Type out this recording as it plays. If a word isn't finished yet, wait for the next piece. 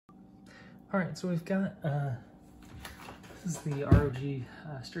All right, so we've got, this is the ROG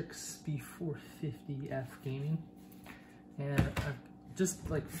Strix B450-f Gaming. And just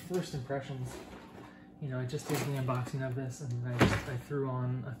like first impressions, you know, I just did the unboxing of this and I threw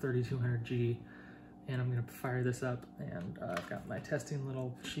on a 3200G and I'm gonna fire this up, and I've got my testing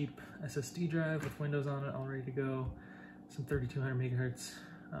little cheap SSD drive with Windows on it all ready to go, some 3200 megahertz.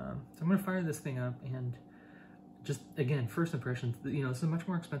 So I'm gonna fire this thing up and just, again, first impressions, you know, this is a much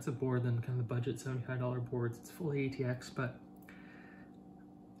more expensive board than kind of the budget $75 boards. It's fully ATX, but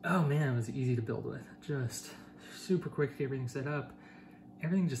oh man, it was easy to build with. Just super quick to get everything set up.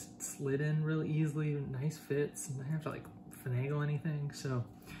 Everything just slid in really easily, nice fits, and I didn't have to like finagle anything. So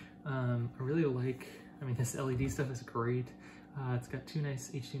I really like, I mean, this LED stuff is great. It's got two nice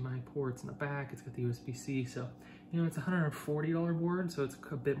HDMI ports in the back. It's got the USB-C. So, you know, it's a $140 board, so it's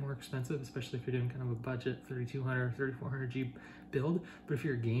a bit more expensive, especially if you're doing kind of a budget 3200 or 3400G build. But if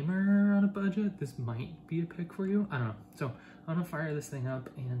you're a gamer on a budget, this might be a pick for you. I don't know. So I'm gonna fire this thing up,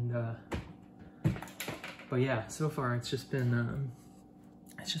 and but yeah, so far it's just been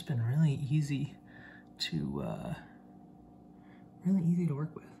really easy to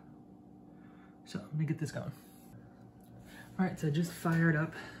work with. So I'm gonna get this going. All right, so I just fired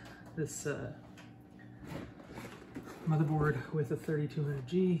up this motherboard with a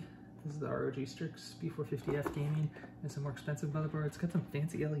 3200G. This is the ROG Strix B450-f Gaming. It's a more expensive motherboard. It's got some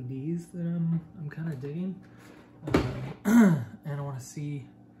fancy LEDs that I'm kind of digging, and I want to see.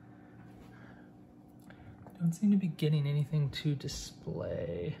 Don't seem to be getting anything to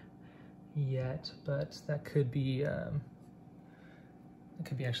display yet, but that could be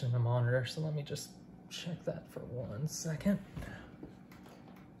actually my monitor. So let me just check that for 1 second.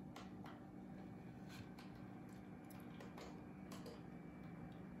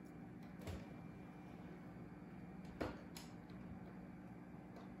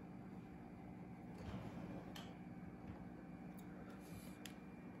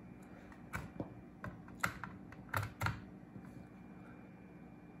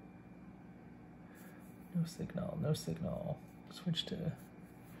 No signal, no signal. Switch to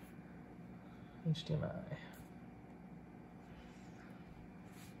HDMI.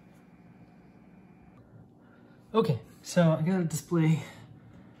 Okay, so I got a display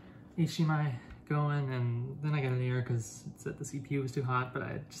HDMI going, and then I got an error because it said the CPU was too hot, but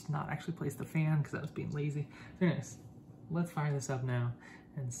I had just not actually placed the fan because I was being lazy. So anyways, let's fire this up now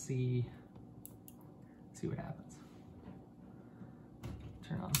and see what happens.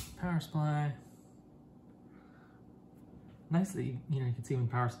 Turn on power supply. Nicely, you know, you can see when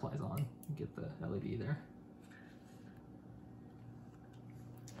power supply's on, you get the LED there.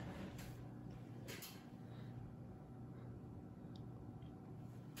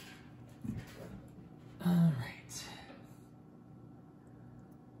 All right.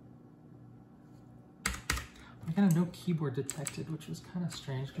 I got a no keyboard detected, which was kind of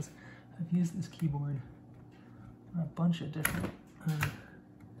strange because I've used this keyboard on a bunch of different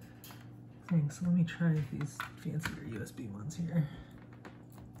things. So let me try these fancier USB ones here.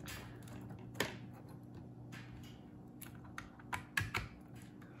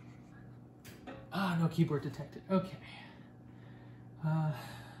 Ah, no keyboard detected. Okay. Yeah.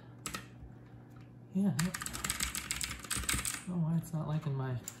 I don't know why it's not liking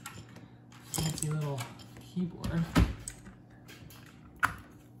my fancy little keyboard.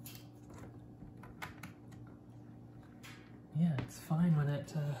 Yeah, it's fine when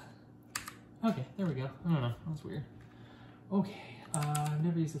it, okay, there we go. I don't know, that was weird. Okay, I've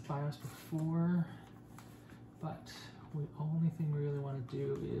never used this BIOS before, but the only thing we really want to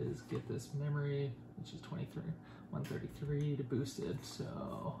do is get this memory, which is 133 to boost it.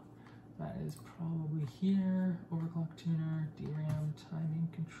 So that is probably here. Overclock tuner, DRAM, timing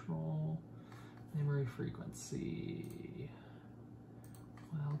control, memory frequency.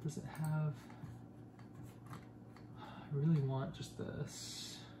 Well, does it have, I really want just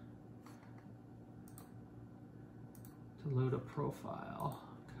this to load a profile,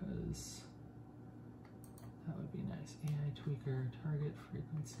 because that would be nice. AI tweaker, target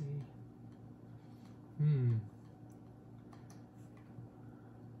frequency.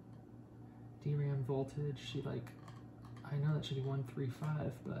 DRAM voltage, she like, I know that should be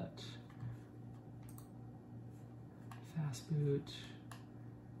 135, but fast boot,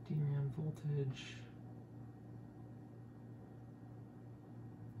 DRAM voltage.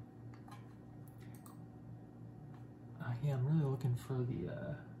 Yeah, I'm really looking for the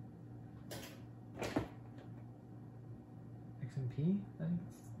XMP, I think.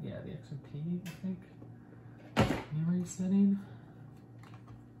 Yeah, the XMP, I think. Memory setting.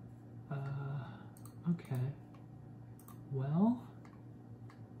 Okay. Well,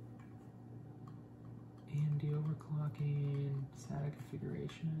 AMD overclocking, SATA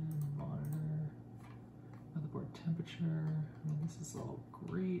configuration, monitor, motherboard temperature. I mean, this is all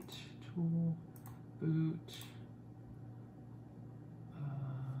great. Tool, boot.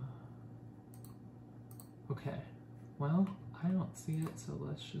 Okay, well, I don't see it, so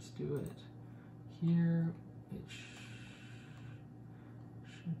let's just do it. Here, it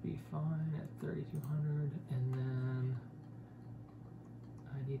should be fine at 3200, and then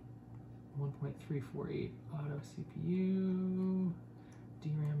I need 1.348 auto CPU,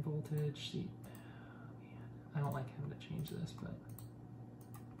 DRAM voltage. See, oh man, I don't like having to change this, but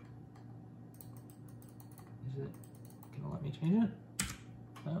is it gonna let me change it?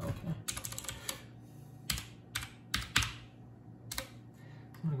 Oh, okay.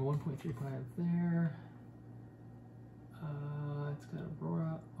 I'm gonna go 1.35 there. It's got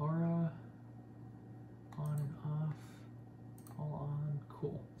Aura, on and off, all on.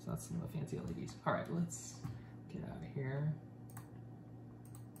 Cool. So that's some of the fancy LEDs. All right, let's get out of here.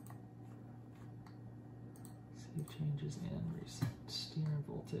 Save changes and reset steering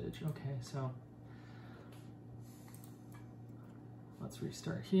voltage. Okay, so let's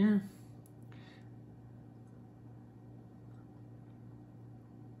restart here.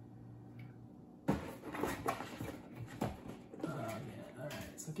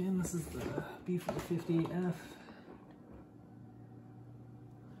 Again, this is the B450-f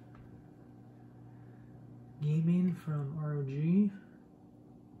Gaming from ROG.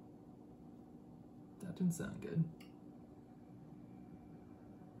 That didn't sound good.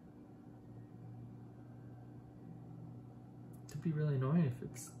 It'd be really annoying if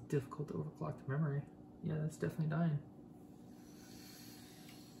it's difficult to overclock the memory. Yeah, that's definitely dying.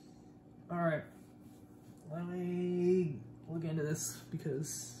 Alright, let me look into this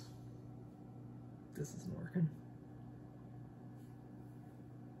because this isn't working.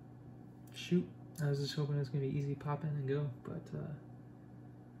 Shoot, I was just hoping it was going to be easy, pop in and go, but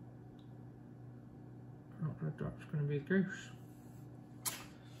I don't think that's going to be the case.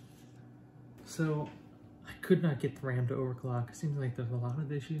 So I could not get the RAM to overclock. It seems like there's a lot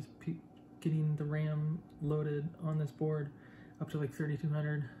of issues getting the RAM loaded on this board up to like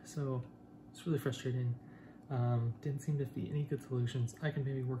 3200, so it's really frustrating. Didn't seem to be any good solutions. I can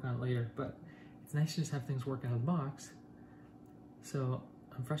maybe work on it later, but it's nice to just have things work out of the box. So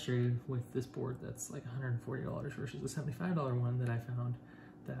I'm frustrated with this board that's like $140 versus the $75 one that I found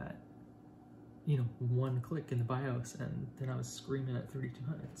that, you know, one click in the BIOS and then I was screaming at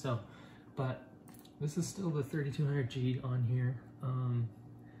 3200. So, but this is still the 3200G on here.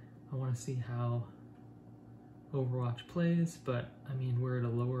 I want to see how Overwatch plays, but I mean, we're at a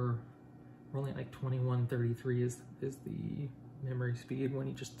lower, we're only at like 2133 is the memory speed when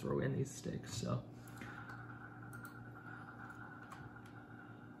you just throw in these sticks, so.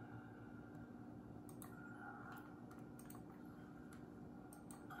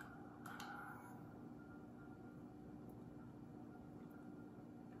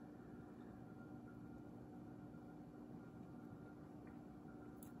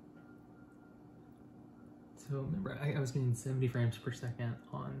 So remember, I was getting 70 frames per second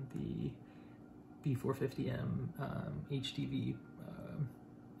on the B450M HDV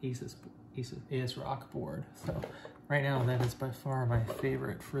ASUS ROG board. So right now that is by far my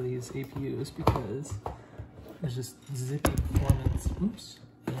favorite for these APUs because there's just zippy performance, oops,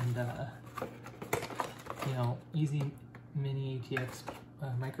 and you know, easy mini ATX,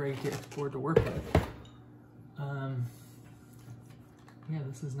 micro ATX board to work with. Yeah,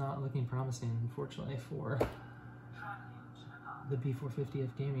 this is not looking promising, unfortunately, for the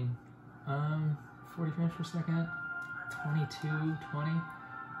B450-f Gaming. 40 frames per second, 22, 20.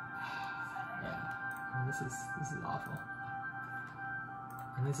 Yeah, and this is awful.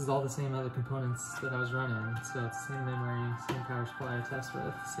 And this is all the same other components that I was running. So it's the same memory, same power supply I test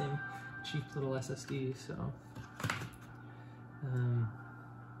with, same cheap little SSD. So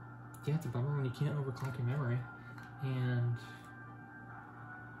yeah, it's a bummer when you can't overclock your memory. And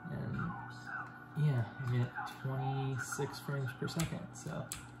yeah, I'm at 26 frames per second, so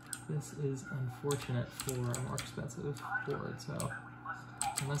this is unfortunate for a more expensive board. So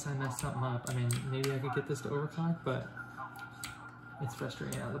unless I mess something up, I mean, maybe I could get this to overclock, but it's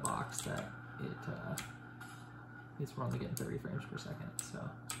frustrating out of the box that we're only getting 30 frames per second, so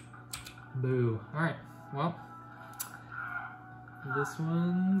boo. All right, well, this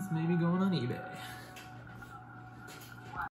one's maybe going on eBay.